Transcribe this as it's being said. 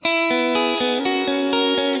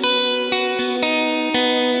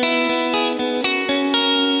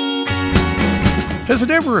Has it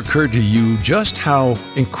ever occurred to you just how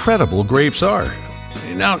incredible grapes are?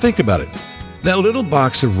 Now think about it. That little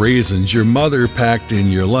box of raisins your mother packed in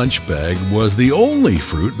your lunch bag was the only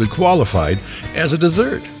fruit that qualified as a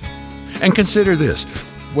dessert. And consider this.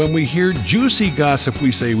 When we hear juicy gossip,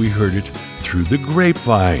 we say we heard it through the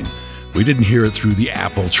grapevine. We didn't hear it through the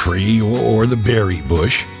apple tree or the berry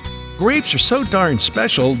bush. Grapes are so darn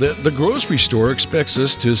special that the grocery store expects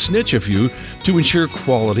us to snitch a few to ensure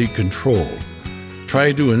quality control.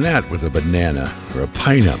 Try doing that with a banana or a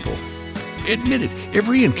pineapple. Admit it,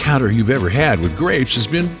 every encounter you've ever had with grapes has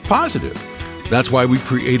been positive. That's why we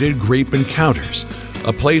created Grape Encounters,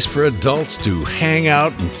 a place for adults to hang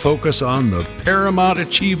out and focus on the paramount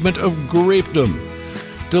achievement of grapedom.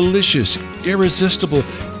 Delicious, irresistible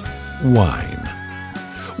wine.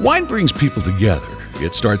 Wine brings people together.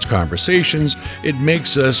 It starts conversations. It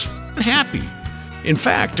makes us happy. In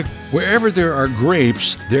fact, wherever there are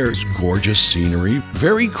grapes, there's gorgeous scenery,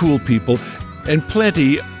 very cool people, and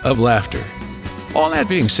plenty of laughter. All that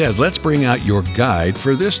being said, let's bring out your guide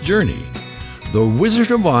for this journey. The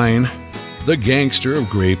Wizard of Wine, the Gangster of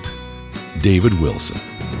Grape, David Wilson.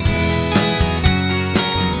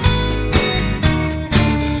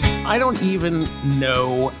 I don't even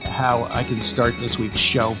know how I can start this week's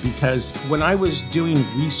show, because when I was doing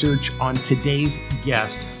research on today's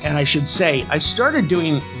guest, and I should say, I started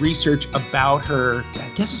doing research about her, I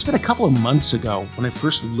guess it's been a couple of months ago when I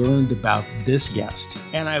first learned about this guest.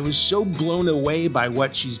 And I was so blown away by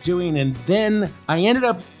what she's doing. And then I ended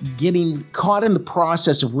up getting caught in the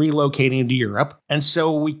process of relocating to Europe. And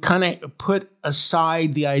so we kind of put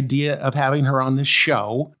aside the idea of having her on the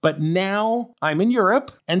show. But now I'm in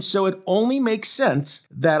Europe, and so it only makes sense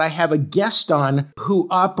that I have a guest on who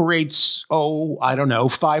operates,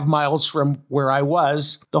 5 miles from where I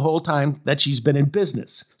was the whole time that she's been in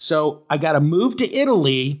business. So I got to move to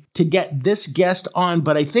Italy to get this guest on,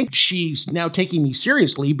 but I think she's now taking me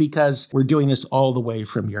seriously because we're doing this all the way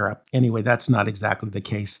from Europe. Anyway, that's not exactly the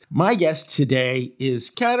case. My guest today is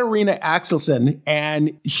Katarina Axelsson,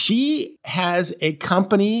 and she has a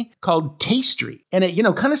company called Tastery. And it,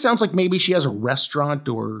 kind of sounds like maybe she has a restaurant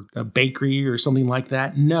or a bakery or something like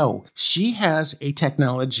that. No, she has a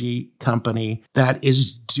technology company that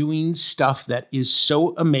is doing stuff that is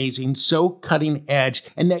so amazing, so cutting edge,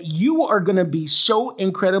 and that you are going to be so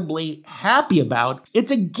incredibly happy about.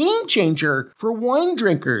 It's a game changer for wine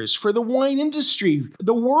drinkers, for the wine industry.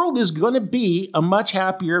 The world is going to be a much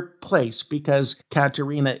happier place because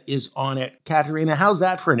Katarina is on it. Katarina, how's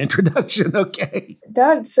that for an introduction? Okay.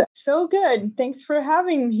 That's so good. Thanks for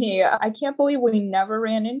having me. I can't believe we never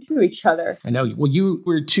ran into each other. I know. Well, you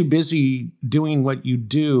were too busy doing what you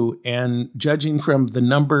do, and judging from the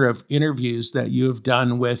number of interviews that you have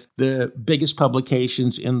done with the biggest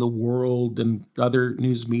publications in the world and other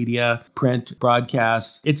news media, print,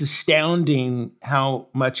 broadcasts, it's astounding how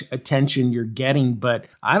much attention you're getting. But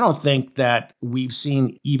I don't think that we've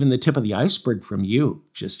seen even the tip of the iceberg from you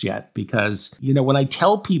just yet, because, when I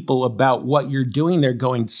tell people about what you're doing, they're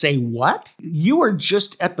going, say what? You are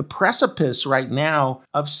just at the precipice right now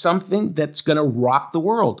of something that's going to rock the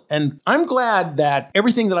world. And I'm glad that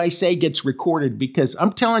everything that I say gets recorded, because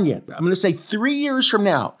I'm telling you, I'm going to say 3 years from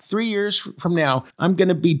now, I'm going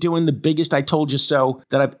to be doing the biggest I told you so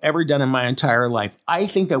that I've ever done in my entire life. I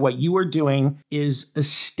think that what you are doing is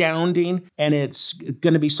astounding, and it's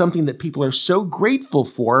going to be something that people are so grateful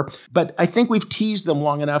for. But I think we've teased them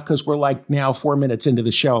long enough, because we're like now 4 minutes into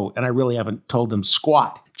the show, and I really haven't told them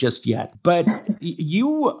squat just yet. But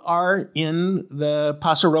you are in the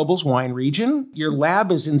Paso Robles wine region. Your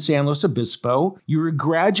lab is in San Luis Obispo. You're a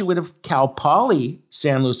graduate of Cal Poly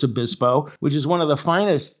San Luis Obispo, which is one of the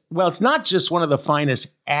finest. Well, it's not just one of the finest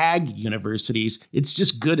ag universities. It's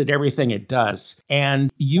just good at everything it does.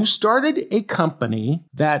 And you started a company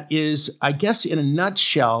that is, I guess, in a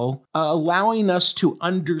nutshell, allowing us to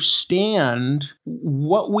understand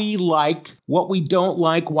what we like, what we don't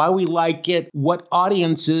like, why we like it, what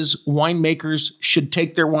audiences winemakers should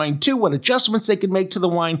take their wine to, what adjustments they could make to the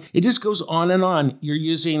wine. It just goes on and on. You're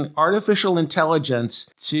using artificial intelligence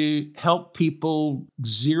to help people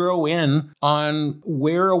zero in on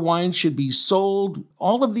where a wine should be sold,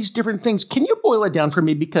 all of these different things. Can you boil it down for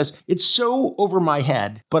me? Because it's so over my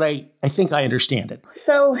head, but I think I understand it.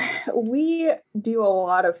 So we do a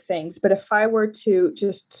lot of things, but if I were to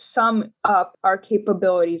just sum up our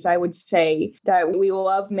capabilities, I would say that we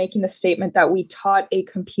love making the statement that we taught a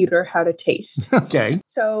computer how to taste. test. Okay.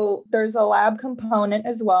 So there's a lab component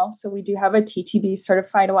as well. So we do have a TTB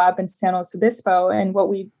certified lab in San Luis Obispo. And what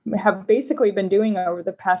we have basically been doing over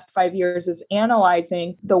the past 5 years is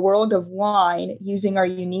analyzing the world of wine using our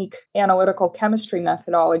unique analytical chemistry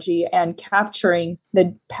methodology and capturing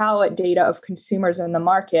the palate data of consumers in the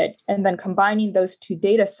market, and then combining those two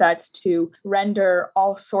data sets to render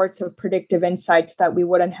all sorts of predictive insights that we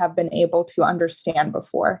wouldn't have been able to understand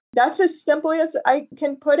before. That's as simply as I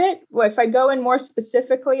can put it. If I go in more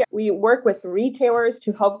specifically, we work with retailers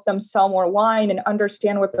to help them sell more wine and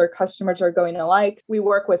understand what their customers are going to like. We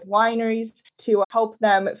work with wineries to help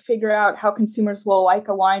them figure out how consumers will like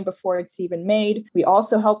a wine before it's even made. We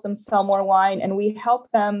also help them sell more wine, and we help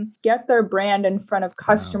them get their brand in front of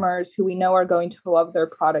customers who we know are going to love their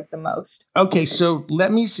product the most. Okay, so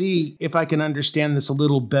let me see if I can understand this a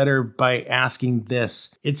little better by asking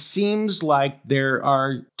this. It seems like there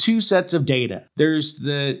are two sets of data. There's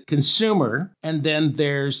the consumer, and then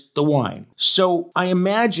there's the wine. So I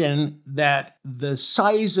imagine that the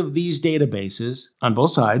size of these databases on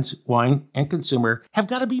both sides, wine and consumer, have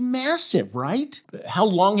got to be massive, right? How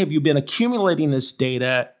long have you been accumulating this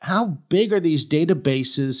data? How big are these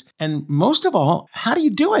databases? And most of all, how do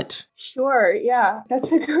you do it? Sure. Yeah,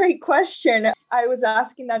 that's a great question. I was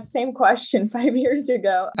asking that same question 5 years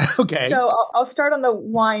ago. Okay. So I'll start on the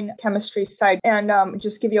wine chemistry side and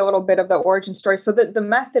just give you a little bit of the origin story. So the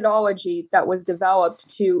methodology that was developed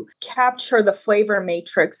to capture the flavor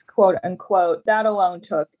matrix, quote unquote, that alone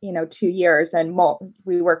took, 2 years. And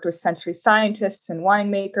we worked with sensory scientists and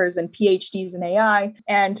winemakers and PhDs in AI.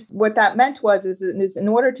 And what that meant is in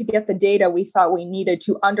order to get the data we thought we needed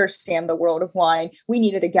to understand the world of wine, we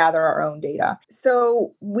needed to gather our own data.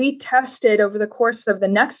 So we tested over the course of the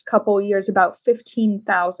next couple of years about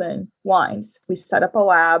 15,000 wines. We set up a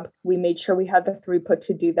lab. We made sure we had the throughput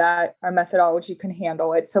to do that. Our methodology can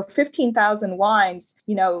handle it. So 15,000 wines,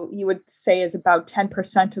 you would say is about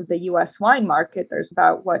 10% of the US wine market. There's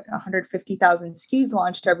about 150,000 SKUs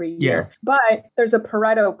launched every year. Yeah. But there's a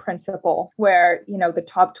Pareto principle where, the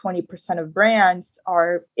top 20% of brands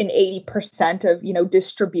are in 80% of,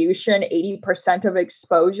 distribution, 80% of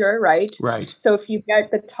exposure, right? Right. So if you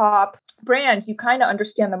get the top brands, you kind of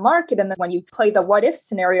understand the market. And then when you play the what if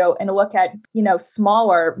scenario and look at,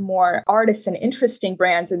 smaller, more artisan, interesting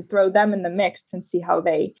brands and throw them in the mix and see how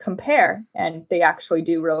they compare. And they actually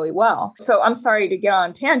do really well. So I'm sorry to get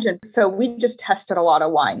on a tangent. So we just tested a lot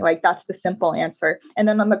of wine. Like that's the simple answer. And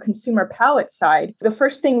then on the consumer palate side, the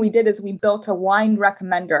first thing we did is we built a wine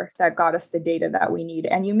recommender that got us the data that we need.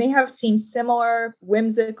 And you may have seen similar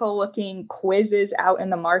whimsical looking quizzes out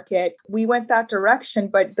in the market. We went that direction,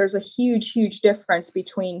 but there's a huge difference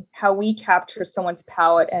between how we capture someone's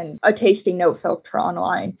palate and a tasting note filter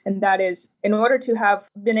online. And that is, in order to have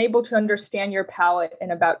been able to understand your palate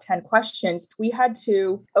in about 10 questions, we had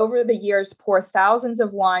to, over the years, pour thousands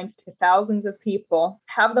of wines to thousands of people,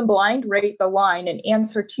 have them blind rate the wine and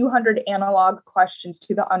answer 200 analog questions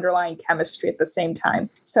to the underlying chemistry at the same time.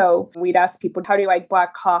 So we'd ask people, how do you like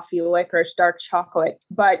black coffee, licorice, dark chocolate?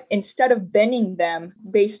 But instead of binning them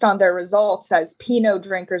based on their results as Pinot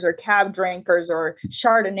drinkers or Cab drinkers or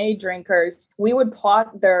Chardonnay drinkers, we would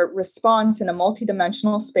plot their response in a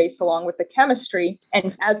multidimensional space along with the chemistry.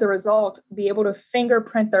 And as a result, be able to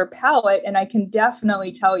fingerprint their palate. And I can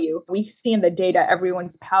definitely tell you, we see in the data,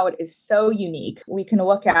 everyone's palate is so unique. We can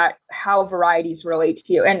look at how varieties relate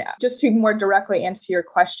to you. And just to more directly answer your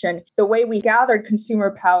question, the way we gathered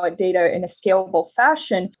consumer palate data in a scalable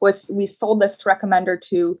fashion was we sold this recommender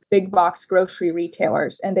to big box grocery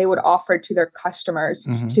retailers, and they would offer it to their customers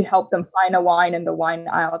to help them find a wine in the wine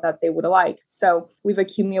aisle that they would like. So we've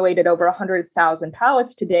accumulated over 100,000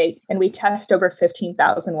 palates to date, and we test over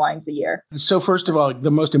 15,000 wines a year. So first of all,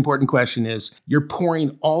 the most important question is, you're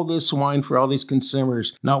pouring all this wine for all these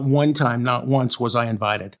consumers. Not one time, not once was I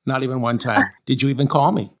invited. Not even one time. Did you even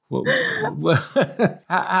call me?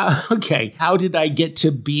 Okay. How did I get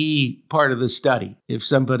to be part of the study? If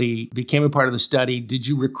somebody became a part of the study, did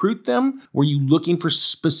you recruit them? Were you looking for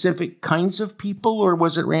specific kinds of people, or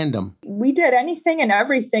was it random? We did anything and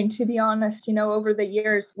everything, to be honest. Over the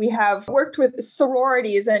years, we have worked with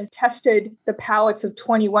sororities and tested the palates of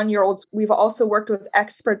 21-year-olds. We've also worked with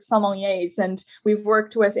expert sommeliers, and we've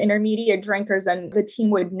worked with intermediate drinkers, and the team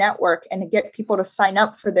would network and get people to sign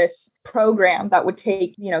up for this program that would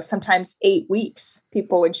take, sometimes 8 weeks.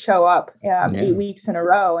 People would show up 8 weeks in a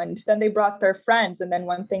row, and then they brought their friends, and then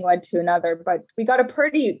one thing led to another. But we got a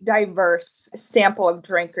pretty diverse sample of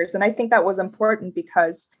drinkers. And I think that was important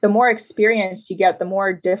because the more experienced you get, the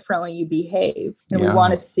more differently you behave. And we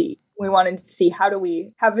want to we wanted to see how do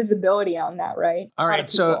we have visibility on that, right? All right.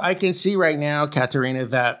 So I can see right now, Katerina,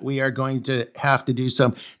 that we are going to have to do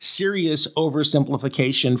some serious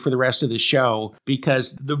oversimplification for the rest of the show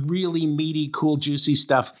because the really meaty, cool, juicy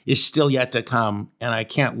stuff is still yet to come. And I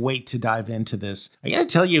can't wait to dive into this. I got to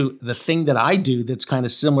tell you the thing that I do that's kind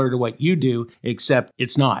of similar to what you do, except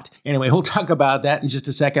it's not. Anyway, we'll talk about that in just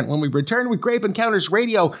a second when we return with Grape Encounters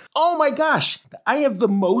Radio. Oh my gosh, I have the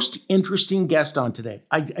most interesting guest on today.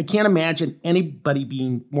 I can't imagine anybody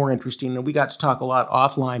being more interesting. And we got to talk a lot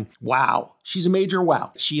offline. Wow. She's a major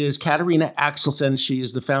wow. She is Katerina Axelsson. She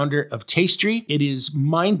is the founder of Tastry. It is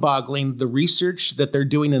mind-boggling, the research that they're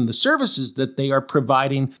doing and the services that they are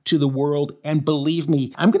providing to the world. And believe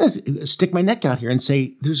me, I'm going to stick my neck out here and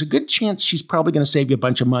say there's a good chance she's probably going to save you a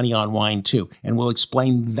bunch of money on wine too. And we'll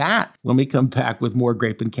explain that when we come back with more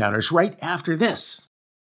Grape Encounters right after this.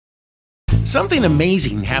 Something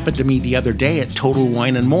amazing happened to me the other day at Total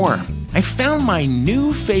Wine & More. I found my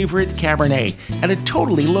new favorite Cabernet at a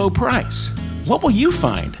totally low price. What will you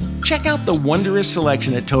find? Check out the wondrous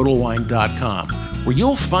selection at TotalWine.com, where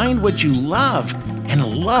you'll find what you love and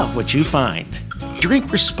love what you find.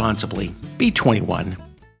 Drink responsibly. Be 21.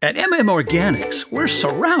 At Organics, we're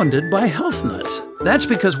surrounded by health nuts. That's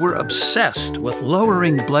because we're obsessed with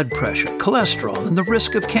lowering blood pressure, cholesterol, and the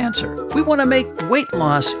risk of cancer. We want to make weight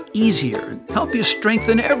loss easier and help you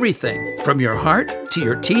strengthen everything, from your heart to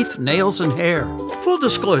your teeth, nails, and hair. Full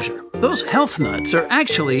disclosure, those health nuts are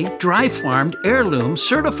actually dry-farmed, heirloom,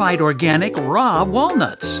 certified organic raw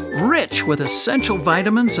walnuts. Rich with essential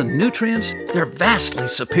vitamins and nutrients, they're vastly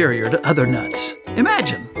superior to other nuts.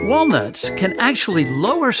 Imagine, walnuts can actually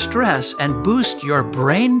lower stress and boost your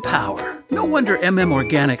brain power. No wonder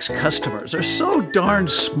Organics customers are so darn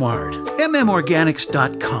smart.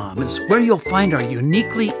 Organics.com is where you'll find our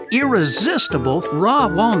uniquely irresistible raw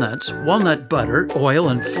walnuts, walnut butter, oil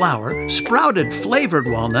and flour, sprouted flavored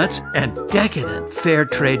walnuts, and decadent fair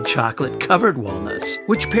trade chocolate covered walnuts,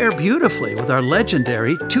 which pair beautifully with our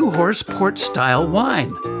legendary 2-horse port-style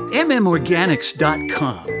wine.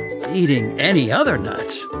 Organics.com. Eating any other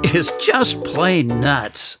nuts is just plain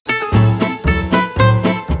nuts.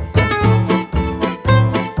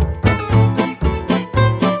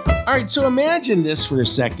 All right, so imagine this for a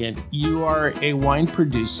second. You are a wine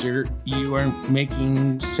producer. You are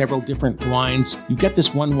making several different wines. You get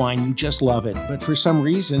this one wine, you just love it. But for some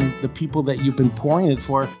reason, the people that you've been pouring it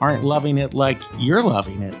for aren't loving it like you're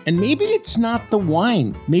loving it. And maybe it's not the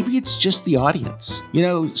wine. Maybe it's just the audience. You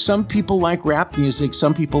know, some people like rap music.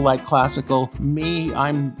 Some people like classical. Me,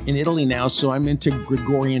 I'm in Italy now, so I'm into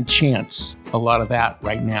Gregorian chants. A lot of that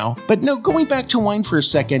right now. But no, going back to wine for a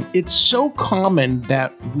second, it's so common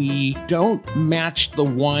that we don't match the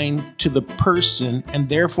wine to the person, and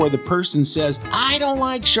therefore the person says, I don't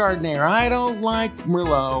like Chardonnay, or I don't like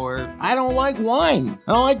Merlot, or I don't like wine.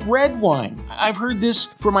 I don't like red wine. I've heard this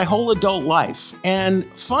for my whole adult life. And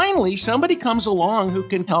finally, somebody comes along who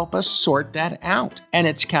can help us sort that out. And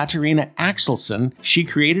it's Katerina Axelsson. She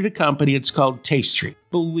created a company. It's called Tastry.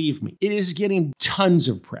 Believe me, it is getting tons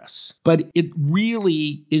of press, but it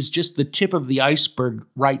really is just the tip of the iceberg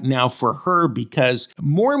right now for her, because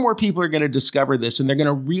more and more people are going to discover this, and they're going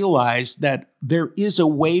to realize that there is a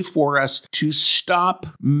way for us to stop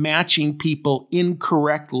matching people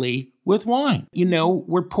incorrectly with wine. You know,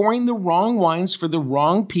 we're pouring the wrong wines for the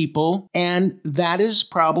wrong people, and that is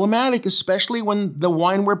problematic, especially when the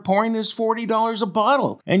wine we're pouring is $40 a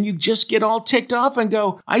bottle, and you just get all ticked off and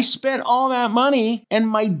go, I spent all that money and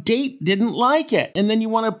my date didn't like it. And then you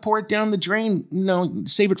want to pour it down the drain. No,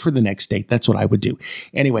 save it for the next date. That's what I would do.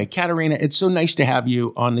 Anyway, Katerina, it's so nice to have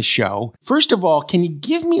you on the show. First of all, can you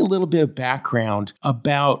give me a little bit of background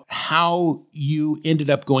about how you ended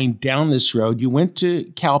up going down this road? You went to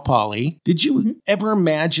Cal Poly. Did you ever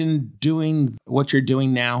imagine doing what you're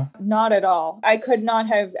doing now? Not at all. I could not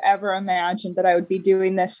have ever imagined that I would be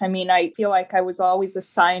doing this. I mean, I feel like I was always a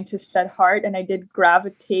scientist at heart, and I did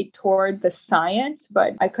gravitate toward the science,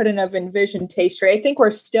 but I couldn't have envisioned Tastry. I think we're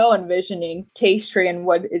still envisioning Tastry and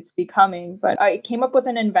what it's becoming, but I came up with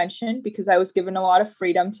an invention because I was given a lot of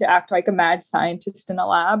freedom to act like a mad scientist in a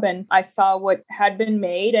lab, and I saw what had been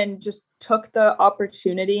made and just took the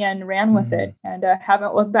opportunity and ran with it, and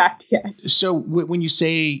haven't looked back yet. So when you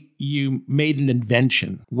say you made an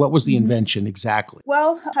invention, what was the invention exactly?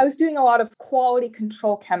 Well, I was doing a lot of quality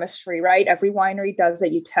control chemistry, right? Every winery does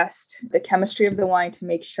it. You test the chemistry of the wine to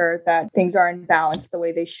make sure that things are in balance the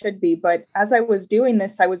way they should be. But as I was doing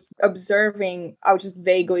this, I was observing, I would just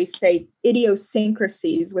vaguely say,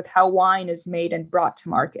 idiosyncrasies with how wine is made and brought to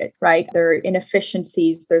market, right? There are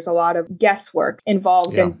inefficiencies. There's a lot of guesswork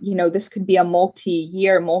involved in, this could be a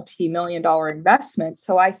multi-year, multi-million dollar investment.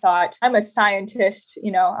 So I thought, I'm a scientist,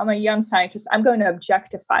 I'm a young scientist. I'm going to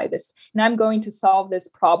objectify this and I'm going to solve this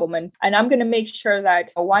problem. And I'm going to make sure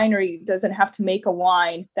that a winery doesn't have to make a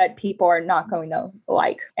wine that people are not going to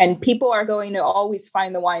like. And people are going to always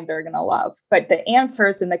find the wine they're going to love. But the answer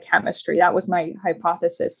is in the chemistry. That was my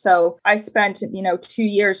hypothesis. So I spent, 2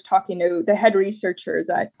 years talking to the head researchers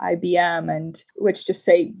at IBM, and which just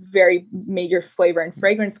say very major flavor and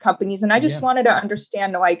fragrance companies. And I just wanted to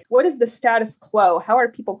understand, what is the status quo? How are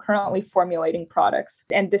people currently formulating products?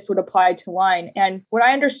 And this would apply to wine. And what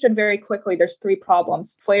I understood very quickly, there's 3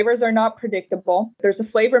 problems. Flavors are not predictable. There's a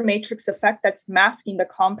flavor matrix effect that's masking the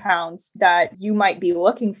compounds that you might be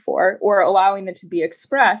looking for or allowing them to be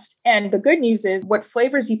expressed. And the good news is what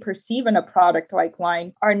flavors you perceive in a product like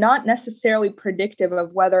wine are not necessarily predictive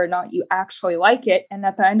of whether or not you actually like it. And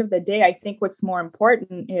at the end of the day, I think what's more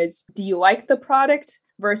important is, do you like the product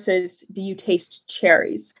versus do you taste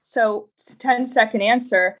cherries? So 10-second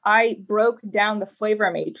answer, I broke down the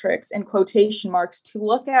flavor matrix in quotation marks to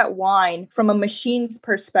look at wine from a machine's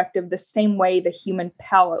perspective the same way the human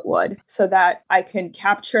palate would, so that I can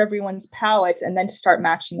capture everyone's palates and then start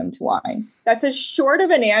matching them to wines. That's as short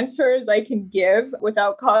of an answer as I can give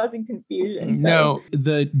without causing confusion. So. No,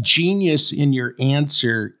 the genius in your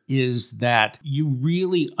answer is that you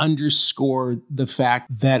really underscore the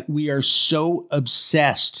fact that we are so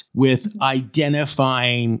obsessed with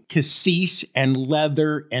identifying cassis and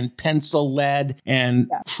leather and pencil lead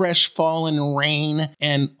and fresh fallen rain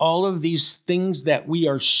and all of these things that we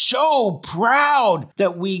are so proud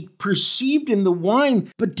that we perceived in the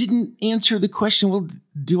wine, but didn't answer the question, well,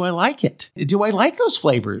 do I like it? Do I like those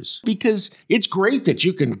flavors? Because it's great that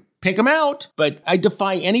you can pick them out. But I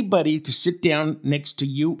defy anybody to sit down next to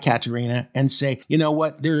you, Katerina, and say, you know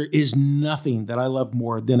what? There is nothing that I love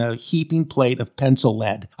more than a heaping plate of pencil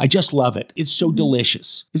lead. I just love it. It's so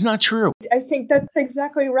delicious. It's not true. I think that's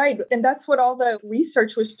exactly right. And that's what all the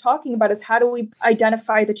research was talking about, is how do we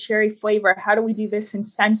identify the cherry flavor? How do we do this in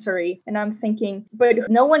sensory? And I'm thinking, but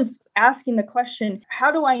no one's asking the question,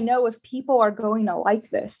 how do I know if people are going to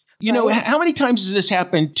like this? You know, how many times has this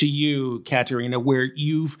happened to you, Katerina, where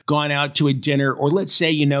you've gone out to a dinner, or let's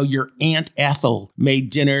say, your Aunt Ethel made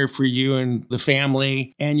dinner for you and the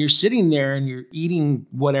family, and you're sitting there and you're eating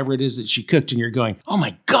whatever it is that she cooked, and you're going, oh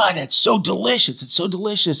my God, that's so delicious. It's so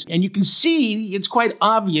delicious. And you can see it's quite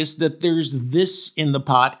obvious that there's this in the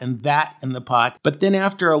pot and that in the pot. But then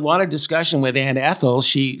after a lot of discussion with Aunt Ethel,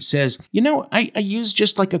 she says, I use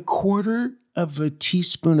just like a quarter of a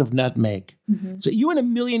teaspoon of nutmeg. Mm-hmm. So you in a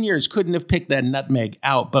million years couldn't have picked that nutmeg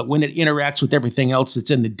out. But when it interacts with everything else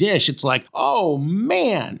that's in the dish, it's like, oh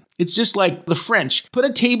man, it's just like the French. Put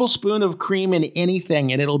a tablespoon of cream in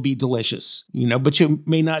anything and it'll be delicious, but you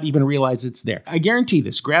may not even realize it's there. I guarantee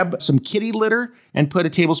this. Grab some kitty litter and put a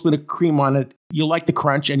tablespoon of cream on it. You'll like the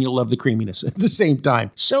crunch and you'll love the creaminess at the same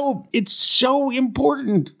time. So it's so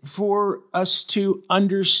important for us to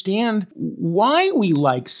understand why we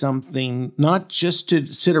like something, not just to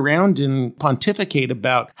sit around and pontificate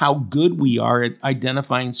about how good we are at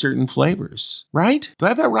identifying certain flavors, right? Do I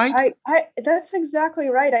have that right? That's exactly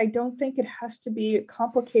right. I don't think it has to be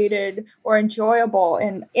complicated or enjoyable.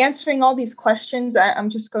 And answering all these questions, I'm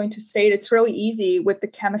just going to say it's really easy with the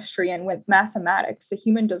chemistry and with mathematics. A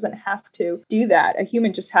human doesn't have to do that. A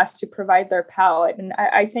human just has to provide their palate. And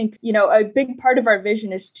I think, a big part of our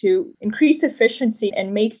vision is to increase efficiency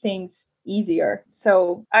and make things easier.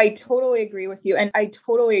 So I totally agree with you. And I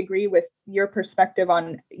totally agree with your perspective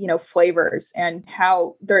on, flavors and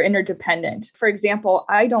how they're interdependent. For example,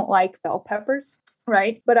 I don't like bell peppers.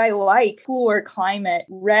 Right. But I like cooler climate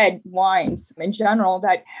red wines in general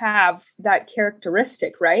that have that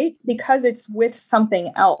characteristic, right? Because it's with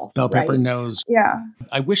something else. Bell pepper nose. Yeah.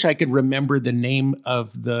 I wish I could remember the name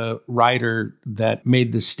of the writer that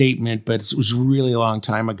made the statement, but it was really a long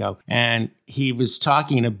time ago. And he was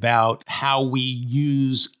talking about how we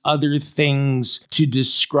use other things to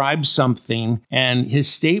describe something. And his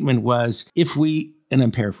statement was, and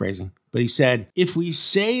I'm paraphrasing, but he said, if we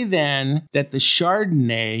say then that the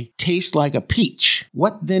Chardonnay tastes like a peach,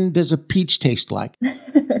 what then does a peach taste like?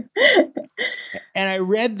 And I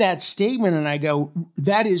read that statement and I go,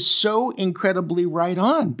 that is so incredibly right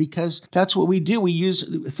on, because that's what we do. We use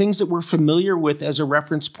things that we're familiar with as a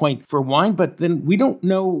reference point for wine, but then we don't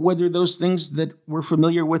know whether those things that we're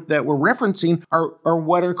familiar with that we're referencing are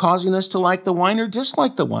what are causing us to like the wine or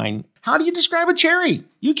dislike the wine. How do you describe a cherry?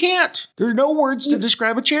 You can't. There are no words to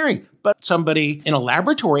describe a cherry. but somebody in a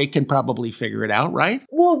laboratory can probably figure it out, right?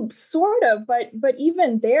 Well, sort of, but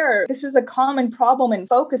even there, this is a common problem in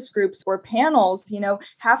focus groups or panels.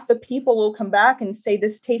 Half the people will come back and say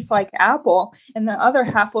this tastes like apple, and the other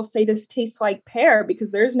half will say this tastes like pear,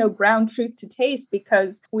 because there's no ground truth to taste,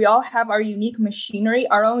 because we all have our unique machinery,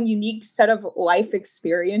 our own unique set of life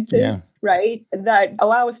experiences, right, that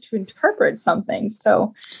allow us to interpret something.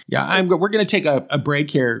 So we're going to take a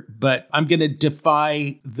break here, but I'm going to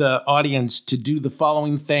defy the audience to do the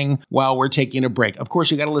following thing while we're taking a break. Of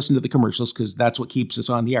course, you got to listen to the commercials because that's what keeps us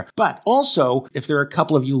on the air. But also, if there are a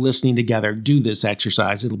couple of you listening together, do this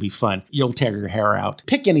exercise. It'll be fun. You'll tear your hair out.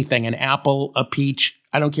 Pick anything, an apple, a peach,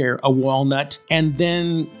 I don't care, a walnut, and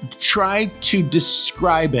then try to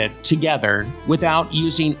describe it together without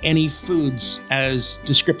using any foods as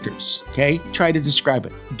descriptors, okay? Try to describe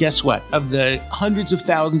it. Guess what? Of the hundreds of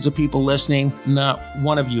thousands of people listening, not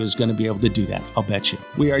one of you is going to be able to do that, I'll bet you.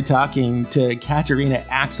 We are talking to Katarina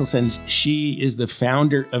Axelsson. She is the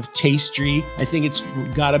founder of Tastery. I think it's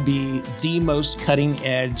got to be the most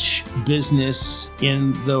cutting-edge business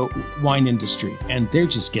in the wine industry, and they're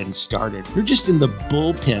just getting started. They're just in the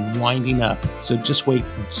bullpen winding up. So just wait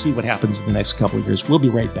and see what happens in the next couple of years. We'll be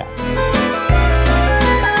right back.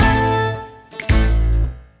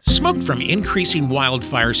 Smoke from increasing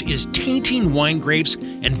wildfires is tainting wine grapes,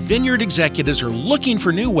 and vineyard executives are looking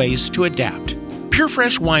for new ways to adapt.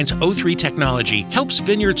 PureFresh Wine's O3 technology helps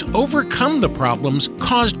vineyards overcome the problems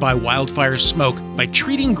caused by wildfire smoke by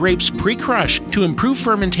treating grapes pre-crush to improve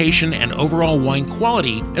fermentation and overall wine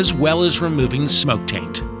quality, as well as removing smoke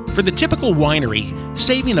taint. For the typical winery,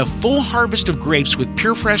 saving a full harvest of grapes with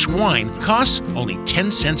PureFresh Wine costs only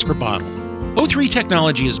 10 cents per bottle. O3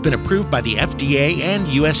 technology has been approved by the FDA and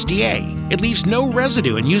USDA. It leaves no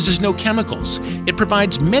residue and uses no chemicals. It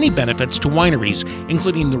provides many benefits to wineries,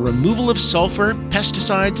 including the removal of sulfur,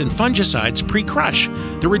 pesticides, and fungicides pre-crush,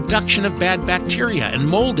 the reduction of bad bacteria and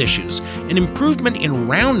mold issues, an improvement in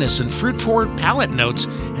roundness and fruit-forward palate notes,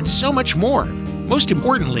 and so much more. Most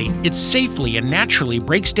importantly, it safely and naturally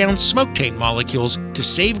breaks down smoke taint molecules to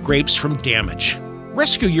save grapes from damage.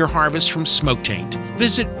 Rescue your harvest from smoke taint.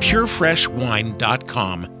 Visit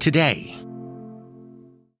purefreshwine.com today.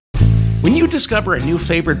 When you discover a new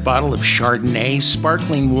favorite bottle of Chardonnay,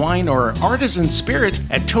 sparkling wine, or artisan spirit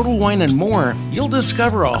at Total Wine & More, you'll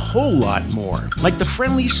discover a whole lot more, like the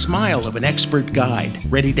friendly smile of an expert guide,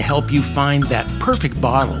 ready to help you find that perfect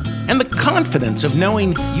bottle, and the confidence of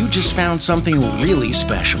knowing you just found something really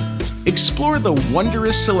special. Explore the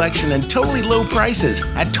wondrous selection and totally low prices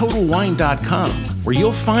at TotalWine.com, where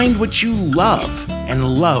you'll find what you love and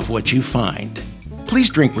love what you find.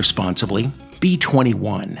 Please drink responsibly. Be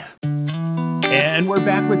 21. And we're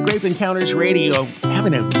back with Grape Encounters Radio,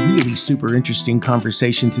 having a really super interesting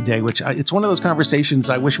conversation today, it's one of those conversations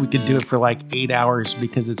I wish we could do it for like 8 hours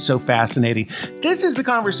because it's so fascinating. This is the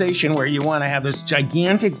conversation where you want to have this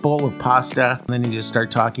gigantic bowl of pasta, and then you just start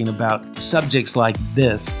talking about subjects like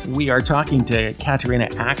this. We are talking to Katarina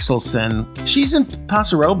Axelsson. She's in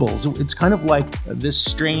Paso Robles. It's kind of like this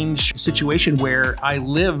strange situation where I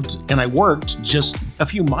lived and I worked just a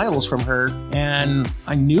few miles from her, and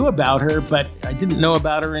I knew about her, but I didn't know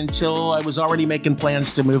about her until I was already making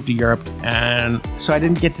plans to move to Europe. And so I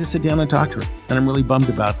didn't get to sit down and talk to her. And I'm really bummed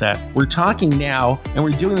about that. We're talking now, and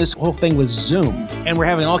we're doing this whole thing with Zoom. And we're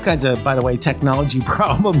having all kinds of, by the way, technology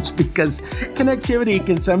problems because connectivity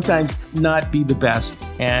can sometimes not be the best.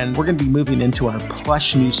 And we're going to be moving into our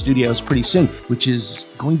plush new studios pretty soon, which is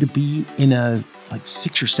going to be in a like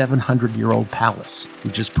 600 or 700 year old palace,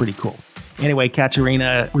 which is pretty cool. Anyway,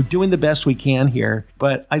 Katarina, we're doing the best we can here,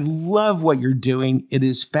 but I love what you're doing. It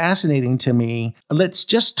is fascinating to me. Let's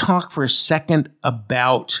just talk for a second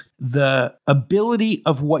about the ability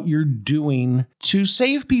of what you're doing to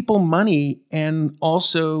save people money and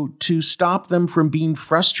also to stop them from being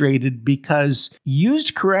frustrated, because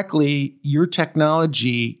used correctly, your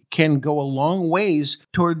technology can go a long ways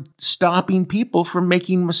toward stopping people from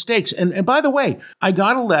making mistakes. And by the way, I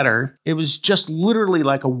got a letter, it was just literally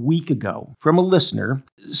like a week ago, from a listener.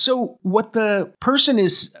 So what the person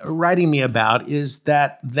is writing me about is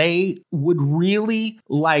that they would really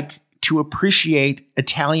like to appreciate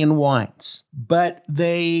Italian wines, but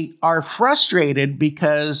they are frustrated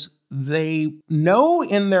because they know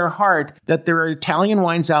in their heart that there are Italian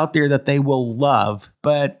wines out there that they will love,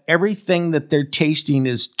 but everything that they're tasting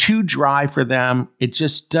is too dry for them. It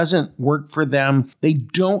just doesn't work for them. They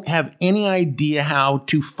don't have any idea how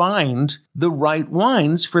to find the right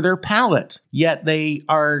wines for their palate, yet they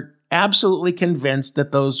are absolutely convinced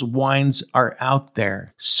that those wines are out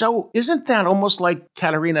there. So isn't that almost like,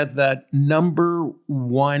 Katarina, the number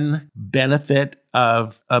one benefit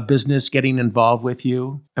of a business getting involved with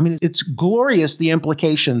you? I mean, it's glorious, the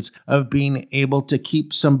implications of being able to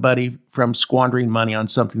keep somebody from squandering money on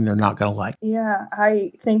something they're not going to like. Yeah,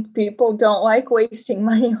 I think people don't like wasting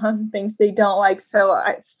money on things they don't like. So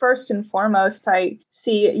first and foremost, I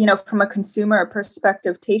see, from a consumer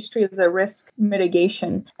perspective, Tastry is a risk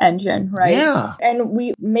mitigation engine, right? Yeah. And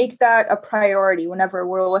we make that a priority whenever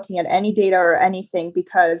we're looking at any data or anything,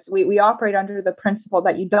 because we operate under the principle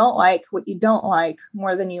that you don't like what you don't like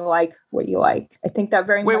more than you like what you like. I think that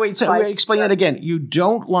very much explain that again. You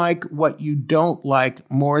don't like what you don't like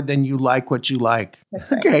more than you like what you like.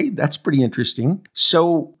 That's right. Okay, that's pretty interesting.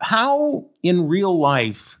 So how in real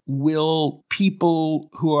life will people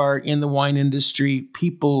who are in the wine industry,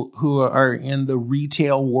 people who are in the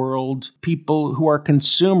retail world, people who are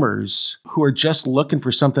consumers who are just looking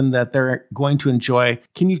for something that they're going to enjoy,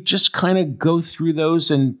 can you just kind of go through those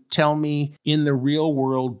and tell me in the real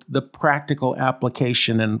world the practical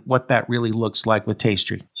application and what that really looks like with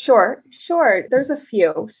Tastry? Sure. There's a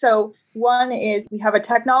few. So one is we have a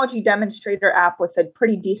technology demonstrator app with a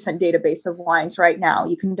pretty decent database of wines right now.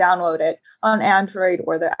 You can download it on Android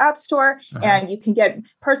or the App Store, and you can get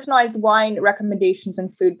personalized wine recommendations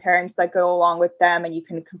and food pairings that go along with them. And you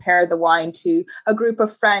can compare the wine to a group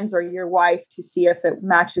of friends or your wife to see if it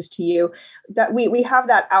matches to you. That we have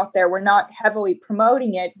that out there. We're not heavily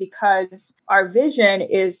promoting it because our vision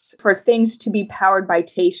is for things to be powered by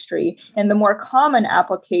Tastry. And the more common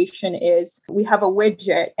application is we have a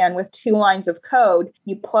widget, and with 2 lines of code,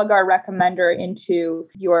 you plug our recommender into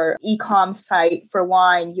your e-com site for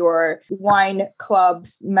wine, your wine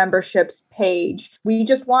clubs memberships page. We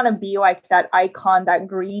just want to be like that icon, that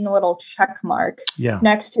green little check mark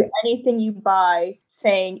next to anything you buy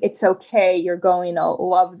saying it's okay, you're going to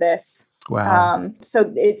love this. Wow.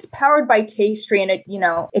 So it's powered by Tastry, and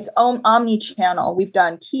it's omni-channel. We've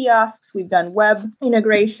done kiosks, we've done web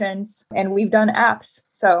integrations, and we've done apps.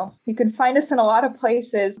 So you can find us in a lot of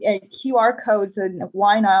places. And QR codes and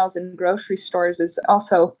wine aisles and grocery stores is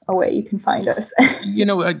also a way you can find us.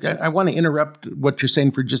 I want to interrupt what you're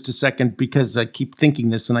saying for just a second, because I keep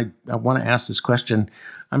thinking this, and I want to ask this question.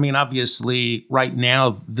 I mean, obviously, right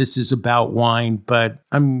now, this is about wine, but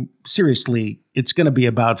seriously, it's going to be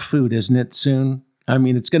about food, isn't it, soon? I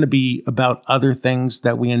mean, it's going to be about other things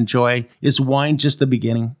that we enjoy. Is wine just the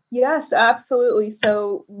beginning? Yes, absolutely.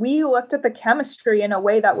 So we looked at the chemistry in a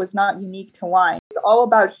way that was not unique to wine. It's all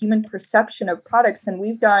about human perception of products. And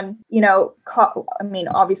we've done,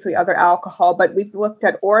 obviously other alcohol, but we've looked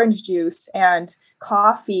at orange juice and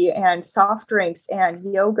coffee and soft drinks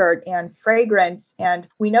and yogurt and fragrance. And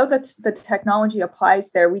we know that the technology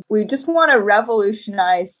applies there. We just want to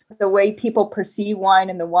revolutionize the way people perceive wine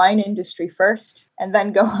in the wine industry first, and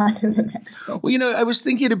then go on to the next thing. Well, I was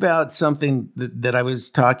thinking about something that I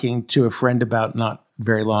was talking to a friend about not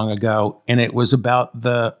very long ago, and it was about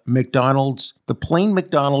the plain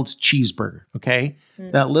McDonald's cheeseburger, okay?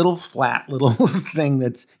 That little flat little thing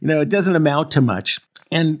that's, it doesn't amount to much.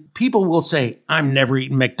 And people will say, I'm never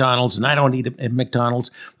eating McDonald's and I don't eat at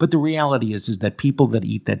McDonald's. But the reality is that people that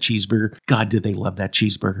eat that cheeseburger, God, do they love that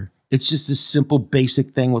cheeseburger. It's just this simple,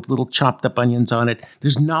 basic thing with little chopped up onions on it.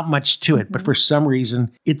 There's not much to it, but for some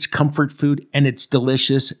reason, it's comfort food and it's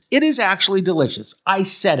delicious. It is actually delicious. I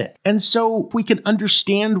said it. And so we can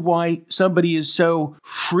understand why somebody is so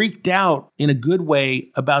freaked out in a good way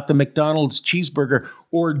about the McDonald's cheeseburger,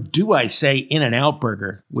 or do I say In-N-Out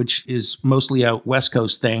burger, which is mostly a West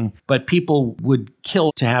Coast thing, but people would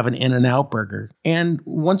kill to have an In-N-Out burger. And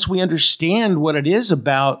once we understand what it is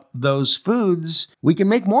about those foods, we can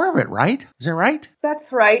make more of it, right? Is that right?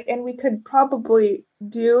 That's right. And we could probably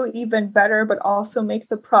do even better, but also make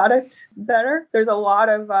the product better. There's a lot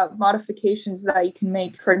of modifications that you can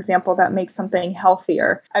make, for example, that make something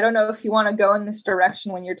healthier. I don't know if you want to go in this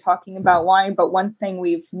direction when you're talking about wine, but one thing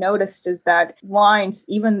we've noticed is that wines,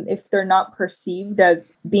 even if they're not perceived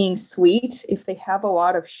as being sweet, if they have a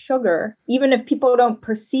lot of sugar, even if people don't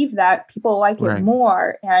perceive that, people like it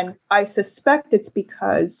more. And I suspect it's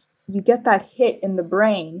because you get that hit in the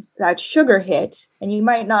brain, that sugar hit, and you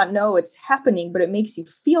might not know it's happening, but it makes you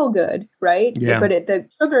feel good, right? Yeah. But the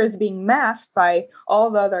sugar is being masked by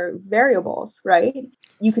all the other variables, right?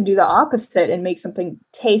 You can do the opposite and make something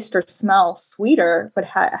taste or smell sweeter, but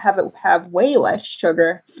have it have way less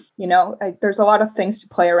sugar. There's a lot of things to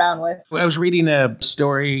play around with. I was reading a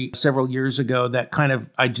story several years ago that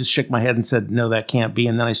I just shook my head and said, no, that can't be.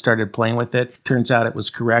 And then I started playing with it. Turns out it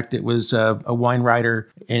was correct. It was a wine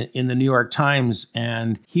writer in the New York Times.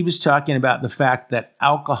 And he was talking about the fact that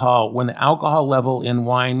when the alcohol level in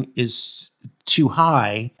wine is too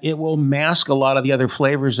high, it will mask a lot of the other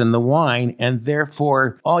flavors in the wine. And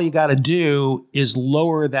therefore, all you got to do is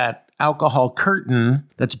lower that alcohol curtain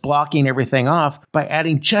that's blocking everything off by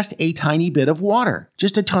adding just a tiny bit of water,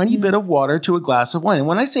 just a tiny bit of water to a glass of wine. And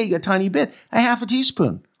when I say a tiny bit, a half a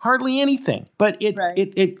teaspoon, hardly anything, but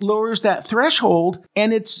it lowers that threshold.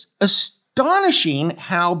 And it's astonishing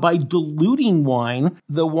how by diluting wine,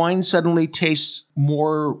 the wine suddenly tastes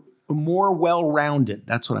more well-rounded.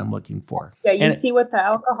 That's what I'm looking for. Yeah, you see what the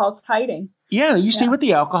alcohol's hiding. Yeah, you see what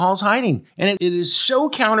the alcohol's hiding. And it is so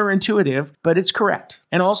counterintuitive, but it's correct.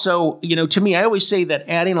 And also, to me, I always say that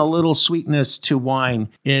adding a little sweetness to wine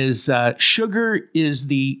is sugar is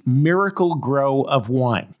the miracle grow of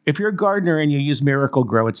wine. If you're a gardener and you use Miracle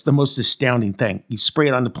Grow, it's the most astounding thing. You spray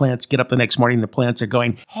it on the plants, get up the next morning, the plants are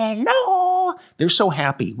going, hello. They're so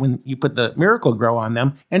happy when you put the Miracle Grow on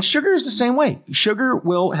them. And sugar is the same way. Sugar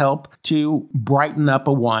will help to brighten up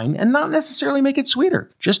a wine and not necessarily make it sweeter.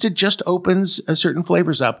 It just opens certain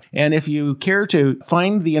flavors up. And if you care to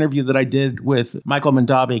find the interview that I did with Michael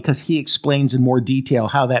Mondavi, because he explains in more detail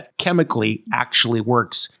how that chemically actually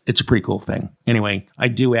works, it's a pretty cool thing. Anyway, I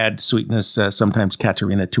do add sweetness, sometimes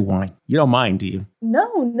Katerina, to wine. You don't mind, do you?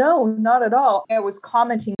 No, not at all. I was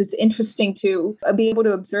commenting, it's interesting to be able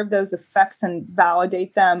to observe those effects and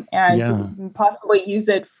validate them and possibly use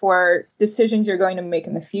it for decisions you're going to make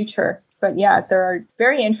in the future. But yeah, there are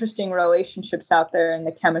very interesting relationships out there in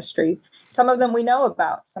the chemistry. Some of them we know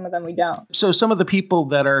about, some of them we don't. So some of the people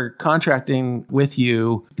that are contracting with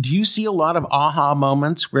you, do you see a lot of aha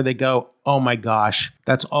moments where they go, oh my gosh,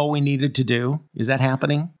 that's all we needed to do? Is that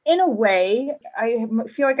happening? In a way, I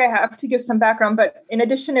feel like I have to give some background, but in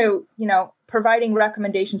addition to, providing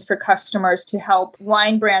recommendations for customers to help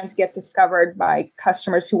wine brands get discovered by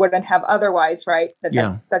customers who wouldn't have otherwise, right?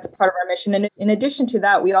 That's part of our mission. And in addition to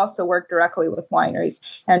that, we also work directly with wineries.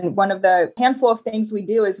 And one of the handful of things we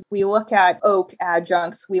do is we look at oak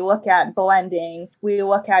adjuncts, we look at blending, we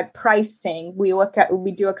look at pricing, we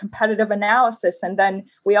do a competitive analysis, and then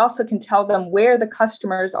we also can tell them where the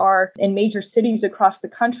customers are in major cities across the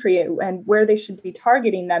country and where they should be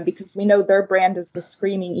targeting them, because we know their brand is the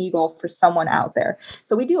screaming eagle for someone out there.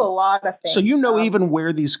 So we do a lot of things. So even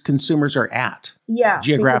where these consumers are at, because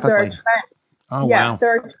geographically. there are trends. Oh, wow.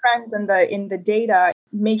 There are trends in the data.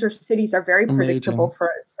 Major cities are very predictable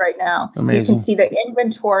for us right now. Amazing. We can see the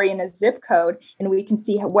inventory in a zip code, and we can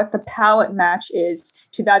see what the palette match is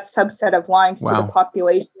to that subset of wines to the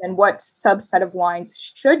population, and what subset of wines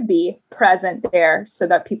should be present there so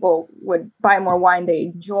that people would buy more wine they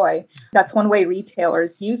enjoy. That's one way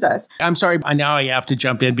retailers use us. I'm sorry, now I have to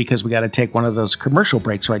jump in because we got to take one of those commercial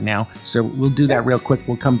breaks right now. So we'll do that real quick.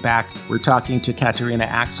 We'll come back. We're talking to Katerina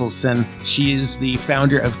Axelsson. She is the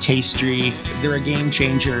founder of Tastery. They're a game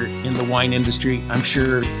changer in the wine industry. I'm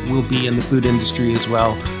sure we'll be in the food industry as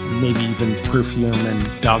well, maybe even perfume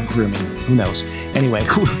and dog grooming. Who knows? Anyway,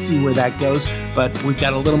 we'll see where that goes. But we've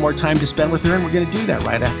got a little more time to spend with her, and we're going to do that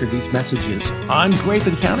right after these messages on Grape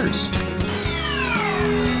Encounters.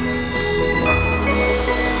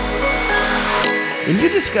 When you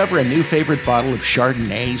discover a new favorite bottle of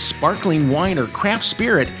Chardonnay, sparkling wine, or craft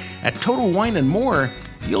spirit at Total Wine & More,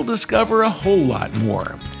 you'll discover a whole lot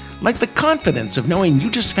more. Like the confidence of knowing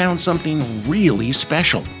you just found something really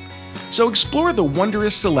special. So explore the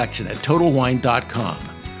wondrous selection at TotalWine.com,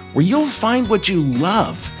 where you'll find what you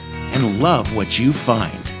love and love what you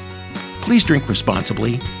find. Please drink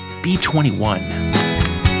responsibly. Be 21.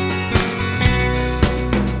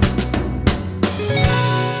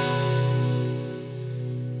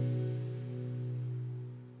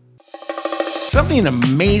 Something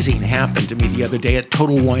amazing happened to me the other day at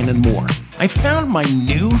Total Wine & More. I found my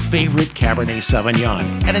new favorite Cabernet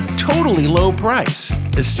Sauvignon at a totally low price.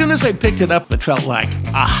 As soon as I picked it up, it felt like,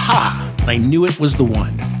 aha, I knew it was the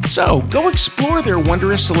one. So go explore their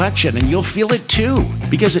wondrous selection and you'll feel it too.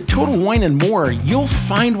 Because at Total Wine & More, you'll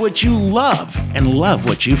find what you love and love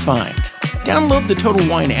what you find. Download the Total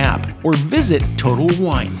Wine app or visit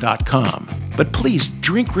TotalWine.com. But please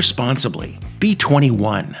drink responsibly. Be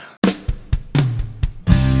 21.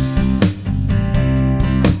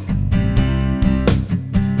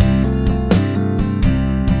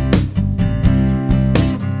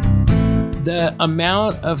 The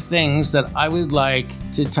amount of things that I would like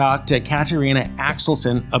to talk to Katerina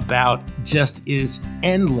Axelsson about just is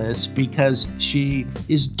endless, because she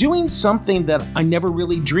is doing something that I never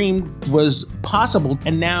really dreamed was possible,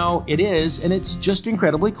 and now it is, and it's just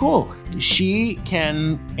incredibly cool. She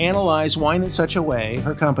can analyze wine in such a way,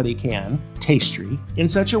 her company can, Tastery, in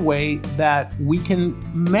such a way that we can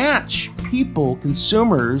match people,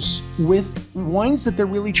 consumers, with wines that they're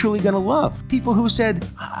really truly going to love. People who said,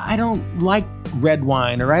 I don't like red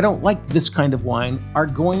wine or I don't like this kind of wine are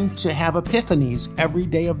going to have epiphanies every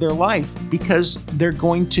day of their life because they're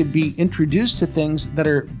going to be introduced to things that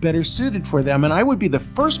are better suited for them. And I would be the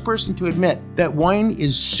first person to admit that wine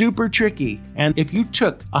is super tricky. And if you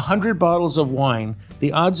took 100 bottles of wine,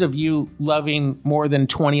 the odds of you loving more than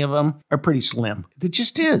 20 of them are pretty slim. It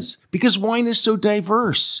just is, because wine is so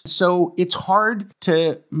diverse. So it's hard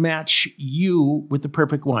to match you with the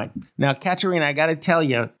perfect wine. Now, Katerina, I got to tell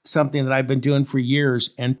you something that I've been doing for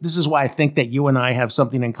years, and this is why I think that you and I have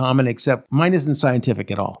something in common, except mine isn't scientific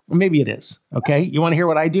at all. Or maybe it is, okay? You want to hear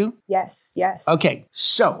what I do? Yes. Okay,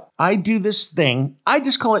 so I do this thing. I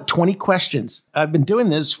just call it 20 questions. I've been doing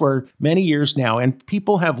this for many years now, and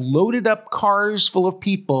people have loaded up cars full of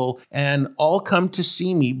people and all come to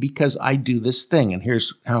see me because I do this thing. And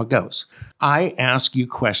here's how it goes. I ask you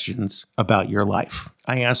questions about your life.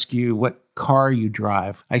 I ask you what car you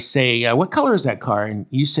drive. I say, what color is that car? And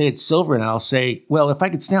you say it's silver. And I'll say, well, if I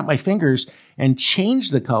could snap my fingers and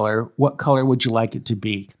change the color, what color would you like it to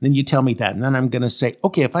be? Then you tell me that. And then I'm going to say,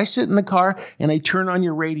 okay, if I sit in the car and I turn on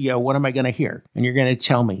your radio, what am I going to hear? And you're going to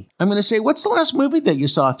tell me. I'm going to say, what's the last movie that you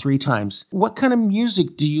saw 3 times? What kind of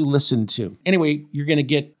music do you listen to? Anyway, you're going to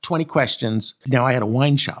get 20 questions. Now, I had a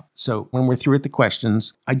wine shop. So when we're through with the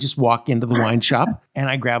questions, I just walk into the wine shop and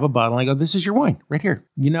I grab a bottle and I go, this is your wine right here.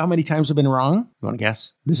 You know how many times I've been wrong? You want to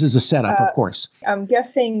guess? This is a setup, of course. I'm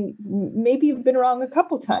guessing maybe you've been wrong a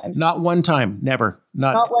couple times. Not one time. Never.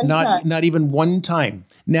 Not even one time.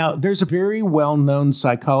 Now, there's a very well-known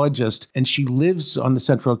psychologist, and she lives on the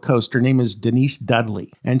Central Coast. Her name is Denise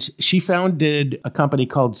Dudley. And she founded a company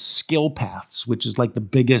called Skill Paths, which is like the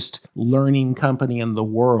biggest learning company in the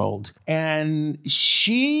world. And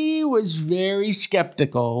she was very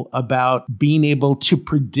skeptical about being able to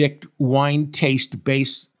predict wine taste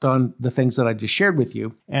based on the things that I just shared with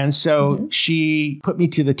you. And so she put me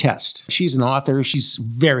to the test. She's an author. She's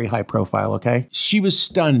very high profile, okay? She was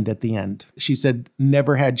stunned at the end. She said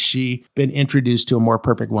never had she been introduced to a more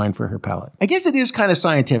perfect wine for her palate. I guess it is kind of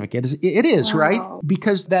scientific. It is, right?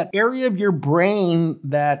 Because that area of your brain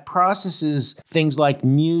that processes things like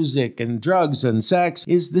music and drugs and sex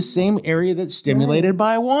is the same area that's stimulated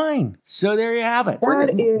by wine. So there you have it.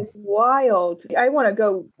 That is wild. I want to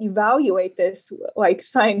go evaluate this like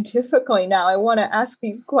scientifically now. I want to ask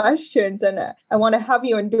these questions and I want to have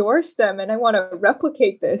you endorse them and I want to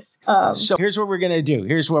replicate this. So here's what we're going to do.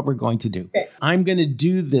 Here's what we're going to do. Okay. I'm going to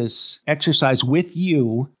do this exercise with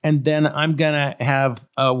you, and then I'm going to have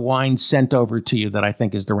a wine sent over to you that I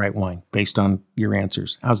think is the right wine based on your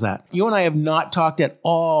answers. How's that? You and I have not talked at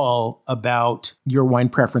all about your wine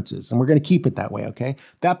preferences, and we're going to keep it that way, okay?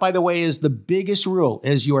 That, by the way, is the biggest rule,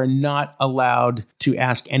 is you are not allowed to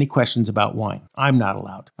ask any questions about wine. I'm not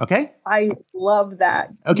allowed, okay? I love that.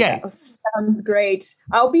 Okay. Yeah, sounds great.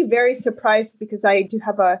 I'll be very surprised because I do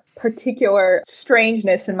have a particular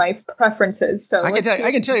strangeness in my preferences. So I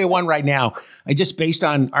can tell you one right now. I just, based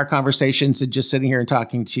on our conversations and just sitting here and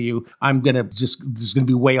talking to you, this is going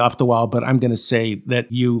to be way off the wall, but I'm going to say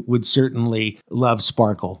that you would certainly love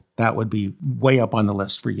Sparkle. That would be way up on the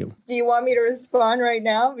list for you. Do you want me to respond right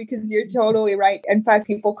now? Because you're totally right. In fact,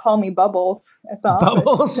 people call me Bubbles at the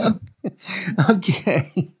office. Bubbles?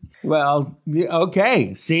 Okay. Well,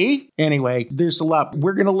 okay. See? Anyway, there's a lot.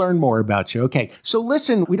 We're going to learn more about you. Okay. So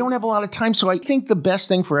listen, we don't have a lot of time. So I think the best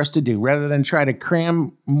thing for us to do, rather than try to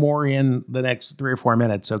cram more in the next 3 or 4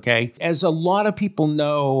 minutes, okay? As a lot of people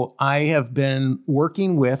know, I have been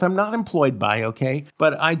working with, I'm not employed by, okay?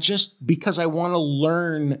 But because I want to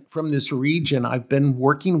learn from this region, I've been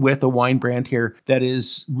working with a wine brand here that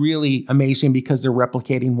is really amazing because they're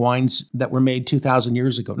replicating wines that were made 2,000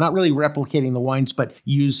 years ago. Not really replicating the wines, but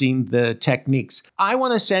using the techniques. I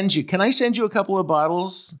want to can I send you a couple of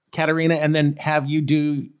bottles, Katerina, and then have you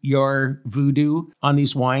do your voodoo on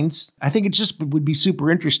these wines? I think it just would be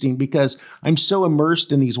super interesting because I'm so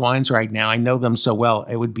immersed in these wines right now. I know them so well.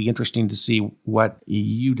 It would be interesting to see what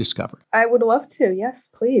you discover. I would love to. Yes,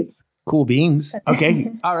 please. Cool beans.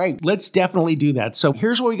 Okay. All right. Let's definitely do that. So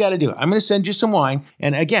here's what we got to do. I'm going to send you some wine.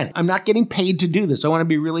 And again, I'm not getting paid to do this. I want to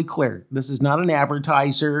be really clear. This is not an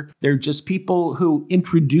advertiser. They're just people who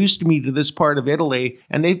introduced me to this part of Italy,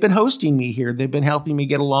 and they've been hosting me here. They've been helping me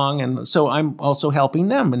get along. And so I'm also helping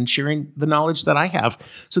them and sharing the knowledge that I have.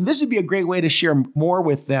 So this would be a great way to share more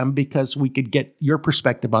with them because we could get your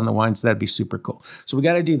perspective on the wines. That'd be super cool. So we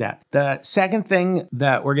got to do that. The second thing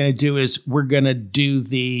that we're going to do is we're going to do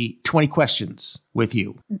the 20 questions with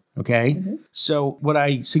you. Okay. Mm-hmm. So what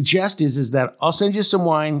I suggest is that I'll send you some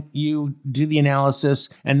wine, you do the analysis,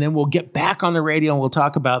 and then we'll get back on the radio and we'll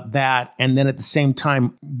talk about that. And then at the same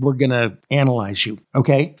time, we're going to analyze you.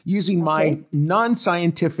 Okay. Using my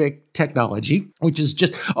non-scientific technology, which is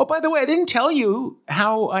just, oh, by the way, I didn't tell you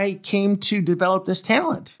how I came to develop this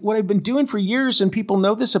talent. What I've been doing for years, and people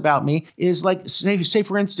know this about me, is like, say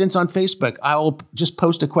for instance, on Facebook, I'll just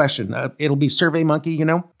post a question. It'll be SurveyMonkey, you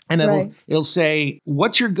know? And it'll say,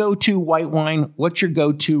 what's your go-to white wine? What's your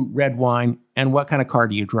go-to red wine? And what kind of car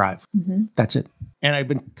do you drive? Mm-hmm. That's it. And I've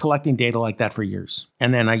been collecting data like that for years.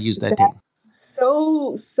 And then I use that data.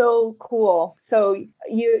 So cool. So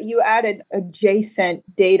you added adjacent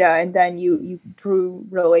data and then you drew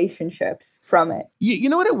relationships from it. You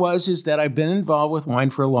know what it was is that I've been involved with wine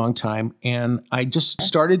for a long time. And I just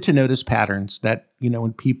started to notice patterns that, you know,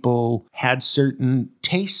 when people had certain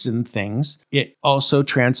tastes in things, it also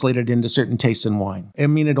translated into certain tastes in wine. I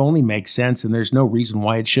mean, it only makes sense and there's no reason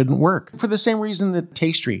why it shouldn't work. For the same reason that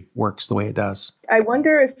Tastery works the way it does. I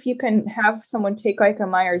wonder if you can have someone take like a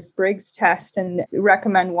Myers-Briggs test and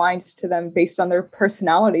recommend wines to them based on their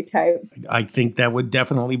personality type. I think that would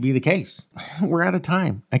definitely be the case. We're out of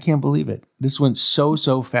time. I can't believe it. This went so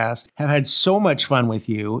fast. Have had so much fun with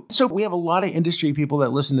you. So we have a lot of industry people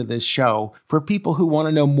that listen to this show. For people who want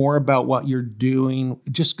to know more about what you're doing,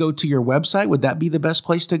 just go to your website. Would that be the best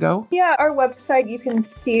place to go? Yeah, our website, you can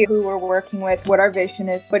see who we're working with, what our vision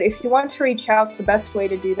is. But if you want to reach out, the best way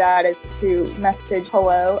to do that is to message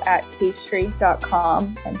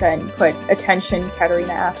hello@tastery.com and then put attention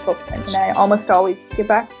Katerina Axelsson. And I almost always get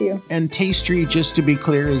back to you. And Tastery, just to be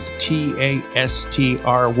clear, is TASTRY.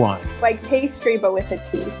 Like pastry, but with a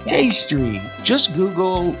T. Yeah. Tastery. Just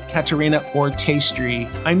Google Katerina or Tastery.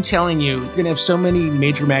 I'm telling you, you're going to have so many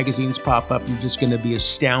major magazines pop up. You're just going to be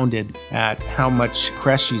astounded at how much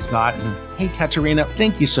press she's gotten. Hey, Katerina,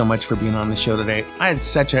 thank you so much for being on the show today. I had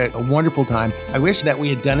such a wonderful time. I wish that we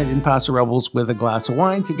had done it in Paso Robles with a glass of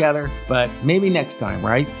wine together, but maybe next time,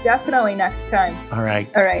 right? Definitely next time. All right.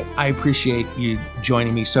 I appreciate you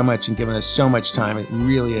joining me so much and giving us so much time. It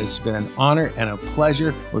really has been an honor and a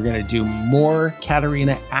pleasure. We're going to do more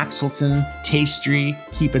Katerina Axelsson Tastery.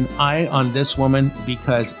 Keep an eye on this woman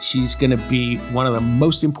because she's going to be one of the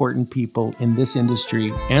most important people in this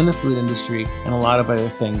industry and the food industry and a lot of other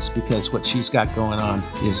things because what she's got going on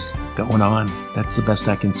is going on. That's the best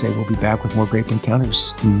I can say. We'll be back with more Grape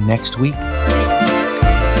Encounters next week.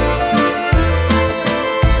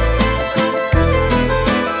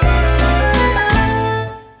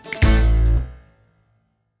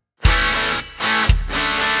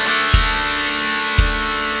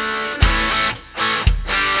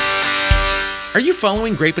 Are you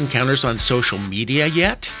following Grape Encounters on social media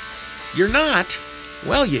yet? You're not?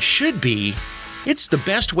 Well, you should be. It's the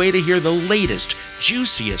best way to hear the latest,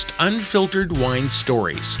 juiciest, unfiltered wine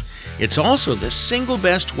stories. It's also the single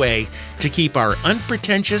best way to keep our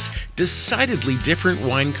unpretentious, decidedly different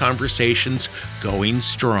wine conversations going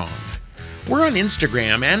strong. We're on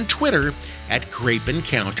Instagram and Twitter at Grape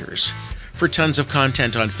Encounters. For tons of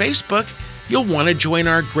content on Facebook, you'll want to join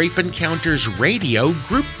our Grape Encounters Radio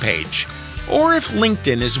group page. Or if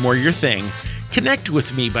LinkedIn is more your thing, connect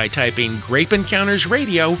with me by typing Grape Encounters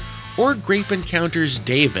Radio or Grape Encounters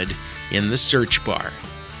David in the search bar.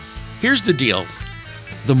 Here's the deal.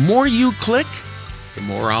 The more you click, the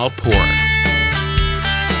more I'll pour.